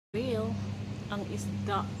Grill ang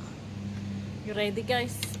isda. You ready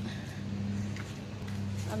guys?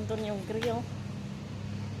 Andun yung grill.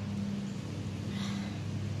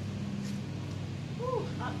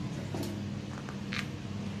 Hot.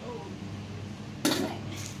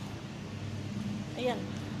 Ayan.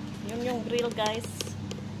 Yun yung grill guys.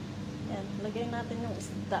 Ayan. Lagay natin yung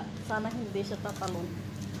isda. Sana hindi siya tatalon.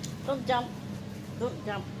 Don't jump. Don't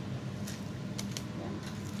jump. Ayan.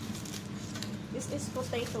 This is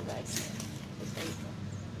potato guys. Potato.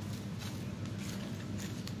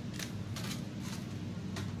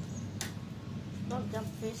 Don't jump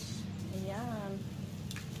fish. Ayan.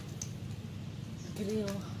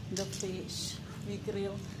 Grill the fish. We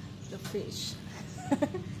grill the fish.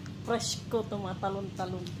 Fresh ko,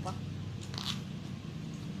 tumatalon-talon pa.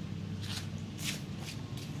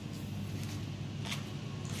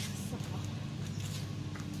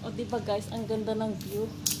 O diba guys, ang ganda ng view.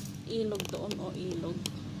 Ilog doon o ilog.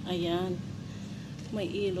 Ayan. May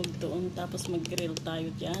ilog doon. Tapos mag-grill tayo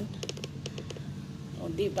dyan. O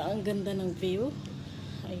diba ang ganda ng view.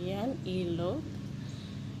 Ayan, ilog.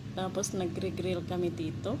 Tapos nagre-grill kami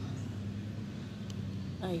dito.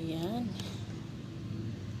 Ayan.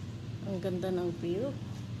 Ang ganda ng view.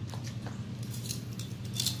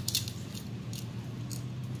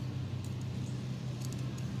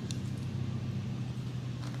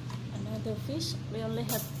 Another fish. We only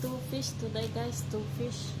have 2 fish today guys. 2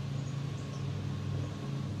 fish.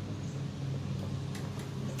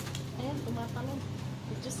 Ayan, tumatalon.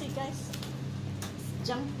 Did you see guys? It's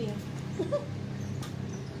jumping.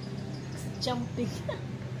 It's jumping.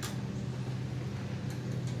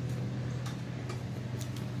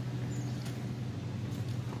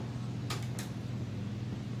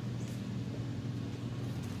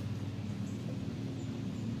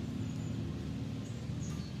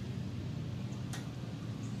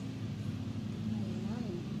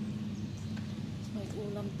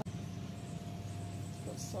 Ulam pa.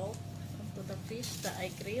 Put salt onto the fish that I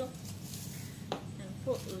grill and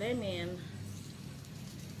put lemon.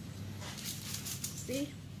 See?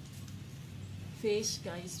 Fish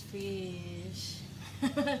guys, fish.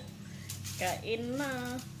 Kain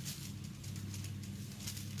na.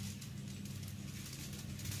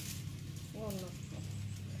 Oh no.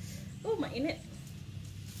 Oh, mainit.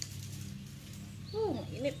 Oh,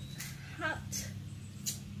 mainit. Hot.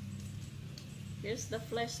 Here's the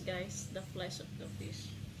flesh guys, the flesh of the fish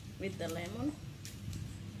with the lemon.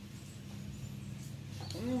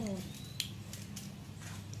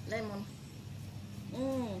 Lemon.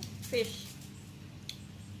 Fish.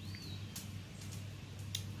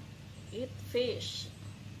 Eat fish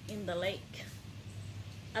in the lake.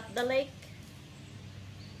 At the lake.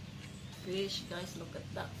 Fish guys, look at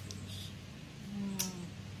that fish.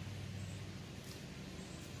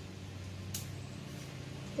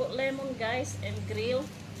 Put lemon guys and grill.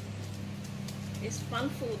 It's fun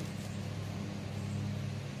food.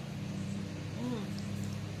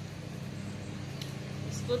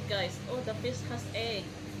 It's good guys. Oh, the fish has egg.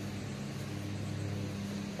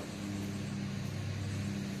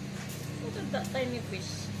 Look at that tiny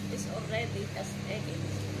fish. It's already has egg in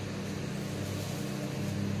it.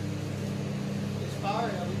 It's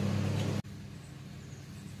fire,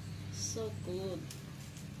 So good.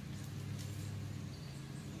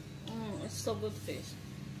 It's so good fish.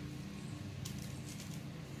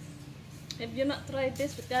 Have you not tried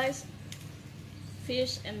this guys?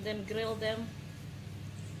 Fish and then grill them.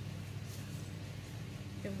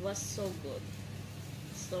 It was so good.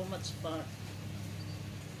 So much fun.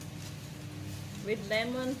 With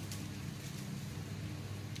lemon.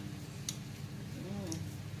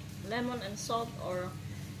 Lemon and salt, or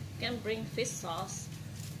can bring fish sauce.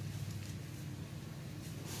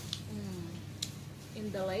 In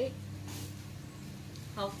the lake.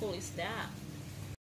 How cool is that?